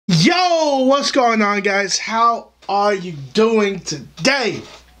Yo, what's going on, guys? How are you doing today?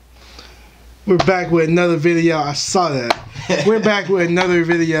 We're back with another video. I saw that. We're back with another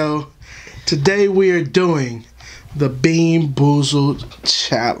video. Today we are doing the Bean Boozled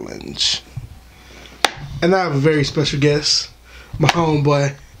challenge. And I have a very special guest, my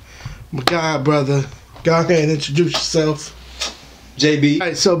homeboy, my god brother. Go ahead and introduce yourself. JB.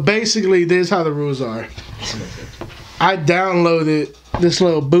 Alright, so basically this is how the rules are. I downloaded this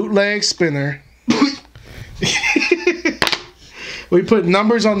little bootleg spinner. We put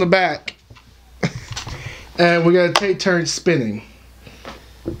numbers on the back, and we gotta take turns spinning.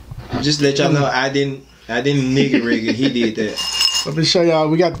 Just to let y'all know, I didn't nigga rig it. He did that. Let me show y'all.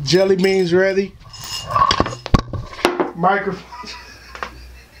 We got the jelly beans ready. Microphone.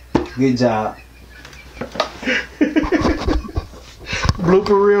 Good job.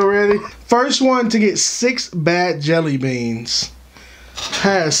 Blooper reel ready. First one to get 6 bad jelly beans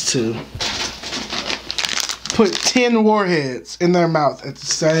has to put 10 warheads in their mouth at the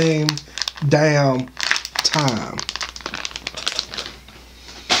same damn time.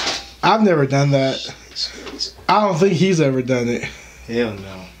 I've never done that. I don't think he's ever done it. Hell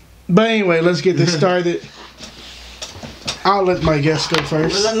no. But anyway, let's get this started. I'll let my guest go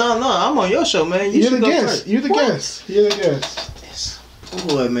first. No, I'm on your show, man. You're the guest. You're the guest. You're the guest.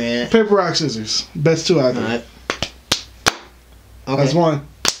 Boy, man. Paper, rock, scissors. Best 2 out there. Alright. Okay. That's 1.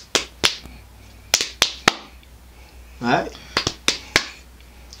 Alright.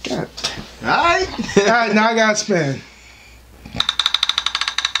 God. Alright. Alright, now I gotta spin.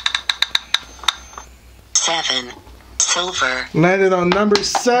 7. Silver. Landed on number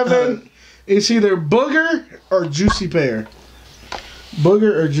 7. It's either booger or juicy pear.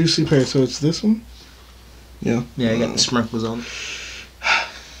 Booger or juicy pear. So it's this one? Yeah. Yeah, I got the sprinkles on it.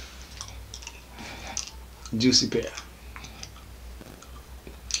 Juicy pear.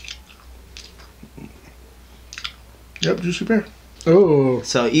 Yep, juicy pear. Oh.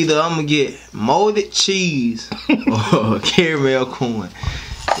 So either I'm gonna get molded cheese or caramel corn.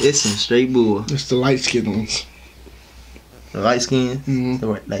 It's some straight bull. It's the light skinned ones. The light skin,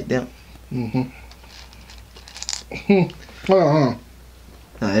 Mm-hmm. like them. Mm-hmm. Uh-huh.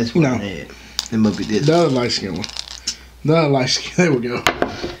 No, that's what No. I had. It must be this. The other light skinned one. The other light skin. There we go.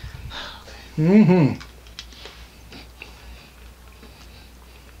 Mm-hmm.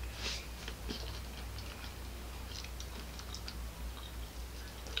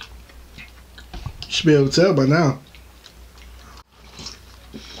 Should be able to tell by now.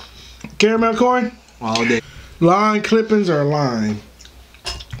 Caramel corn? All day. Line clippings or lime?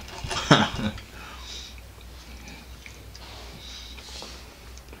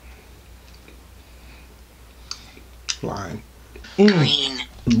 Lime. Green.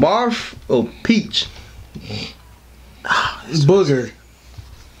 Barf or peach? Booger.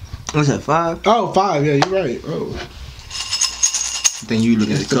 What's that, 5? Oh, 5. Yeah, you're right. Oh, Then you look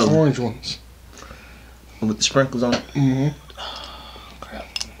at it's the the color. orange ones. With the sprinkles on it. Mm-hmm. Crap.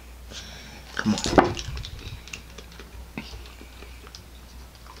 Come on.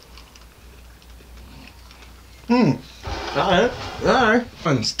 Alright. Alright.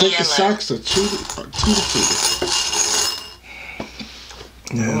 Stick the socks or chew the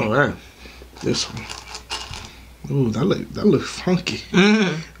Yeah, Alright. this one. Ooh, that look funky.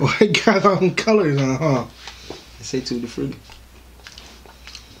 Oh, it got on colors on, huh? They say Tutti Frutti.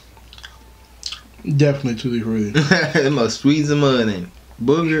 Definitely tutti frutti. The most sweet as a mud ain't it?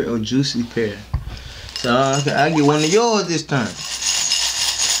 Booger or juicy pear. So I get one of yours this time.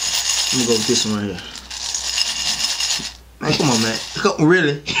 I'm gonna go with this one right here. Man, come on, man.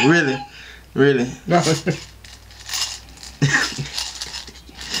 Really. No.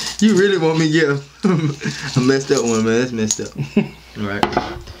 You really want me to get a messed up one, man. That's messed up. Alright. I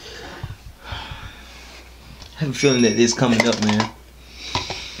have a feeling that this coming up, man.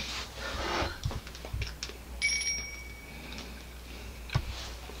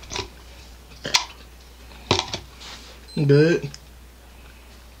 Good.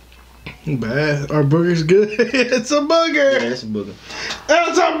 Bad. Our booger's good. It's a booger. Yeah, that's a booger.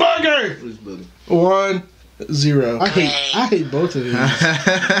 It's a booger. Who's booger? 1-0. I hate both of these.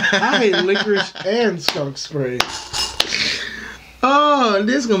 I hate licorice and skunk spray. Oh,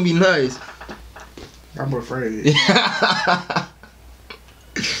 this gonna be nice. I'm afraid.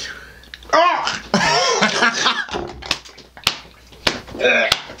 Oh!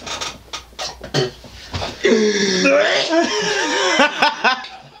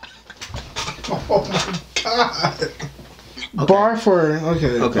 Oh my god. Okay. Bar for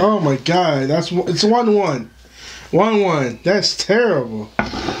okay. Oh my god, it's 1-1. 1-1. That's terrible.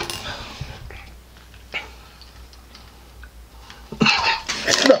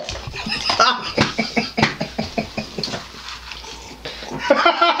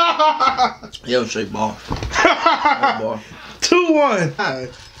 Yo, straight ball. Ball. 2-1.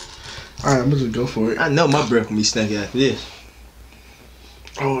 Alright, I'm gonna just go for it. I know my breath gonna be snacky after this.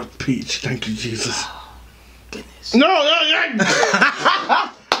 Oh, peach. Thank you, Jesus. Goodness. No, no.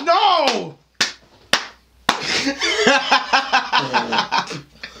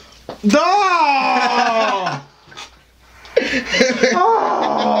 No!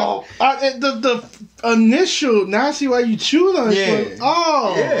 Oh! The initial, now I see why you chewed on it. Yeah.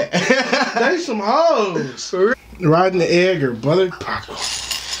 Oh! Yeah. They some hoes. Riding the egg or buttered popcorn.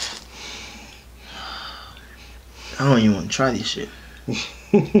 I don't even want to try this shit.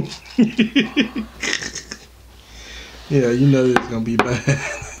 Yeah, you know it's gonna be bad.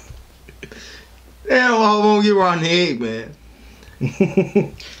 Damn, I won't get around the egg, man.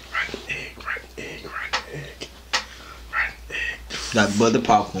 Got butter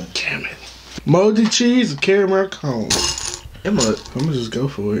popcorn. Damn it. Moldy cheese or caramel cone? It must. I'm gonna just go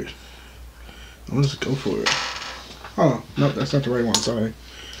for it. Oh, no, that's not the right one. Sorry.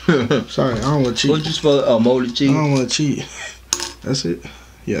 Sorry, I don't want to cheat. What you spell? Oh, moldy I cheese. don't want to cheat. That's it?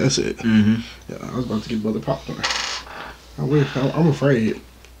 Yeah, that's it. Mm-hmm. Yeah, I was about to get butter popcorn. I'm afraid.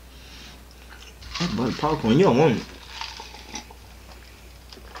 Butter popcorn, you don't want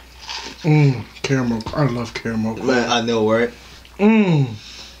it. Caramel. I love caramel. Man, I know, right? Mmm.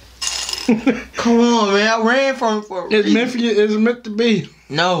 Come on, man. I ran from it for a It's reason. meant for you. It's meant to be.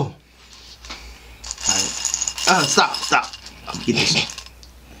 No. Stop. I'll get this.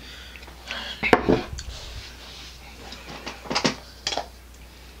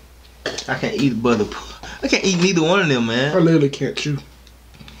 I can't eat butter. I can't eat neither one of them, I man. literally can't chew.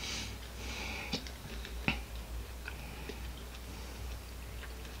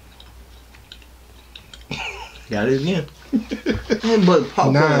 Got it again. Man, butter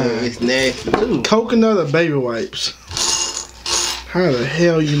popcorn is nasty too. Coconut or baby wipes? How the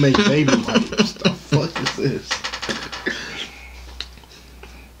hell you make baby wipes? The fuck is this?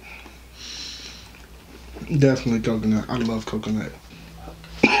 Definitely coconut. I love coconut.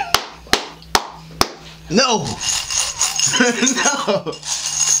 No. No.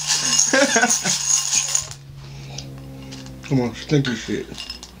 Come on, stinky shit.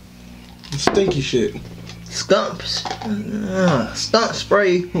 Stinky shit. Stumps. Stump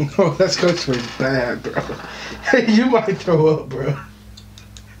spray. Oh, that's going to be bad, bro. Hey, you might throw up, bro.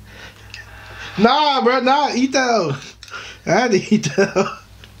 Nah, bro, nah, eat that. I had to eat that.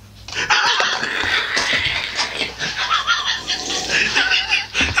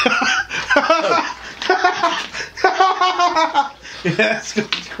 Yeah, it's gonna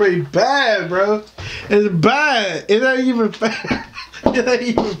be pretty bad, bro. It's bad. It ain't even fair. It ain't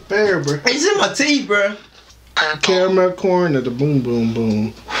even fair, bro. It's in my teeth, bro. Caramel corn or the boom boom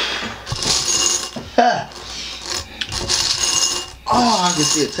boom. Oh, I can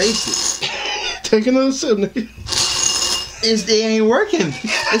still taste it. Take another sip, nigga. It ain't working.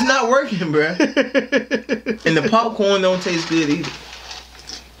 It's not working, bro. And the popcorn don't taste good either.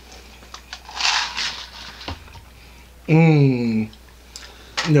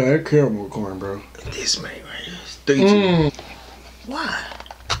 No, that caramel corn, bro. This man right here is 3-2. Why?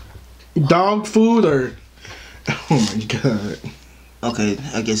 Dog food or? Oh my god. Okay,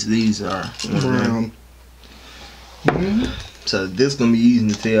 I guess these are Brown. So this gonna be easy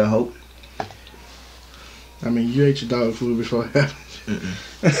to tell, I hope. I mean, you ate your dog food before it happened.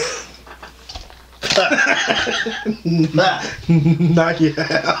 Knock you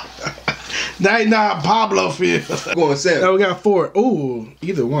out. Nah, Pablo feel. Going 7. Now we got 4. Ooh,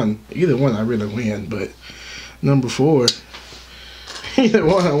 either one I really win, but number 4. Either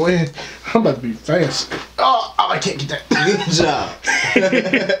one I win. I'm about to be fast. Oh, I can't get that. Good job.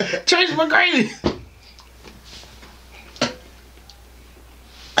 Chase McGrady.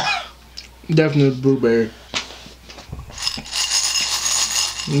 Definitely blueberry.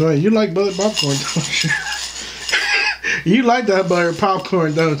 No, you like buttered popcorn, don't you? You like that buttered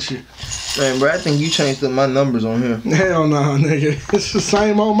popcorn, don't you? Man, bro, I think you changed up my numbers on here. Hell no, nigga. It's the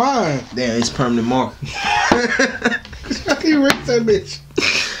same on mine. Damn, it's permanent mark. You ripped that bitch.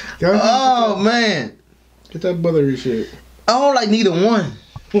 Oh, man. Get that buttery shit. I don't like neither one.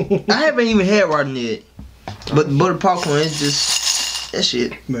 I haven't even had rotten yet. But butter popcorn is just that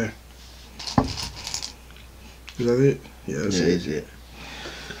shit. Nah. Is that it? Yeah, that's Yeah, it. that's it.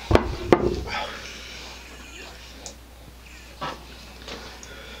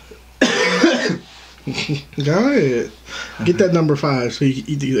 Go ahead. Get that number 5 so you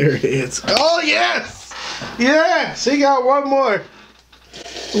can eat these airheads. Oh, yes! Yes! He got one more.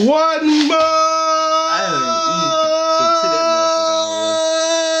 One more! I haven't eaten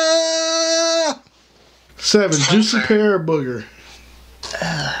that motherfucker already. 7. Juicy pear or booger?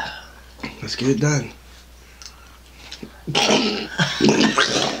 Let's get it done.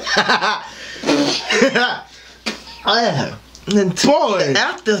 Boy,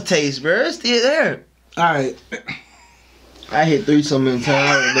 aftertaste, bro. It's still there. Alright. I hit 3 so many times.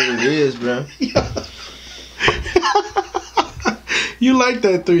 I don't know what it is, bro. You like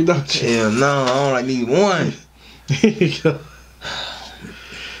that 3, don't you? Hell no, I don't like neither one. Here you go.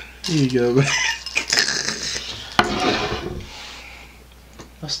 Here you go, man.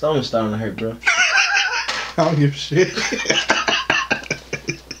 My stomach's starting to hurt, bro. I don't give a shit.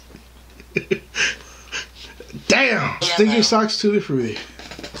 Damn! Sticky socks Tutti Frutti.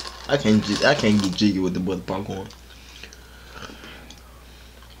 I can't get jiggy with the butter popcorn.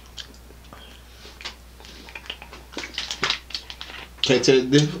 Can't tell the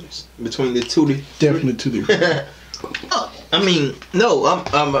difference between the Tutti. Definitely Tutti Frutti. I mean, no,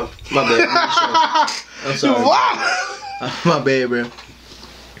 I'm my bad. I'm sorry. My bad, bro.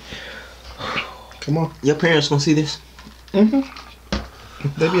 Come on. Your parents gonna see this? They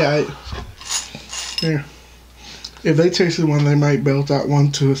be alright. Here. If they tasted one, they might belt out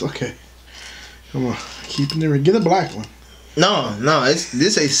one to us. Okay. Come on. Keep it in. Get a black one. No, this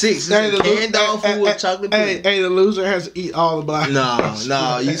ain't 6. This is canned dog food with chocolate pudding. Hey, the loser has to eat all the black ones.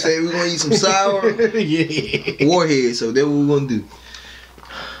 No, you say we're gonna eat some sour? Yeah. Warhead, so that's what we're gonna do.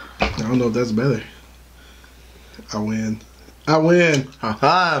 I don't know if that's better. I win.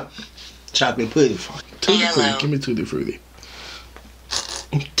 Haha. Chocolate pudding. Tutti Frutti. Give me Tutti Frutti.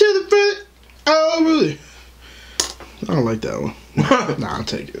 Tutti Frutti. Oh, really? I don't like that one. Nah, I'll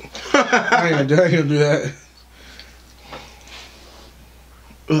take it. I ain't gonna do that.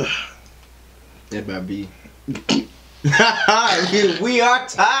 Ugh. That might be. We are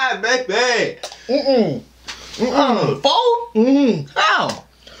tied, baby. 4? How?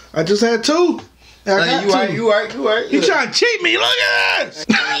 I just had 2. You right. You trying to cheat me? Look at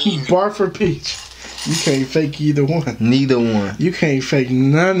this. Bar for peach. You can't fake either one. Neither one. You can't fake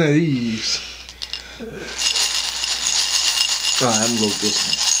none of these. Alright, I'm gonna go with this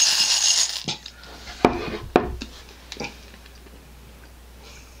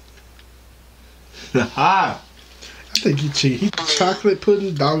one. I think you cheat. He chocolate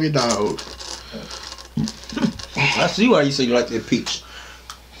pudding doggy dog. I see why you say you like that peach.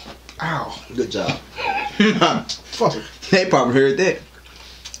 Ow. Good job. Fuck. They probably heard that.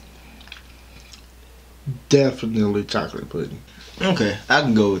 Definitely chocolate pudding. Okay, I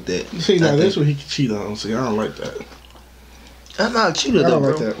can go with that. See, now this one he can cheat on. See, I don't like that. I'm not a cheater I though,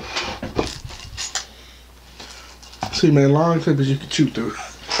 don't bro. like that. See, man, long clippers you can chew through.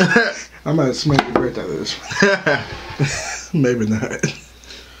 I might smack the breath out of this one. Maybe not.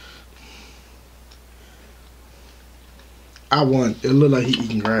 I won. It looked like he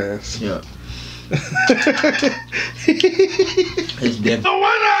eating grass. Yeah. It's definitely the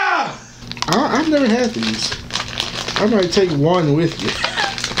winner! I've never had these. I might take one with you.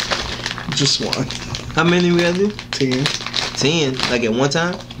 Just one. How many we gotta do? 10. 10? Like at one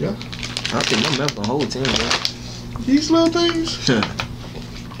time? Yeah. I think my mouth can hold 10, bro. These little things?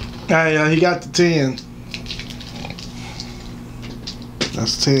 Hey, he got the 10.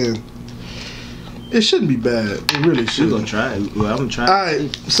 That's 10. It shouldn't be bad. It really We're shouldn't. gonna try it. Well, I'm gonna try it.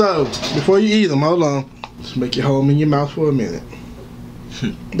 Alright, so before you eat them, hold on. Just make it hold them in your mouth for a minute. I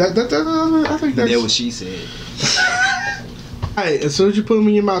think that's That's what she said. Alright, as soon as you put them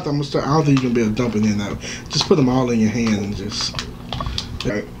in your mouth, I'm gonna start. I don't think you're gonna be able to dump it in now. Just put them all in your hand and just.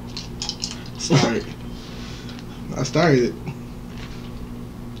 Alright. Start. I started.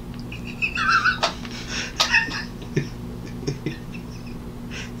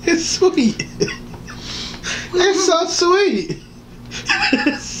 It's sweet. It's so sweet.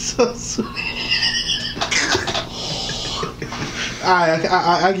 It's so sweet. Alright,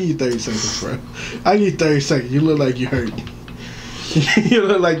 I give you 30 seconds, bro. I give you 30 seconds. You look like you hurt. You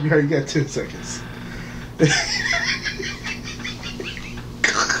look like you hurt. You got 10 seconds.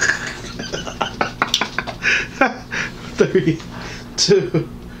 3, 2,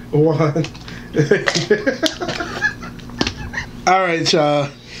 1. Alright, y'all.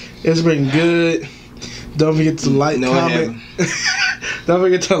 It's been good. Don't forget to like, comment. Don't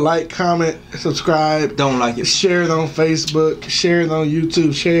forget to like, comment, subscribe. Don't like it. Share it on Facebook. Share it on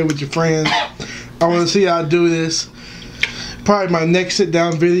YouTube. Share it with your friends. I want to see y'all do this. Probably my next sit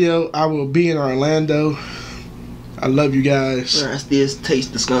down video, I will be in Orlando. I love you guys. I still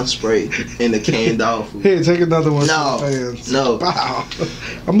taste the skunk spray in the canned dog food. Here, take another one. No, for the fans. no. Wow.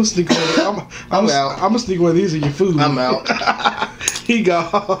 I'm gonna sneak one. I'm out. I'm gonna sneak one of these in your food. I'm out. He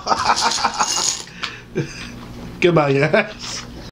gone. Goodbye, guys.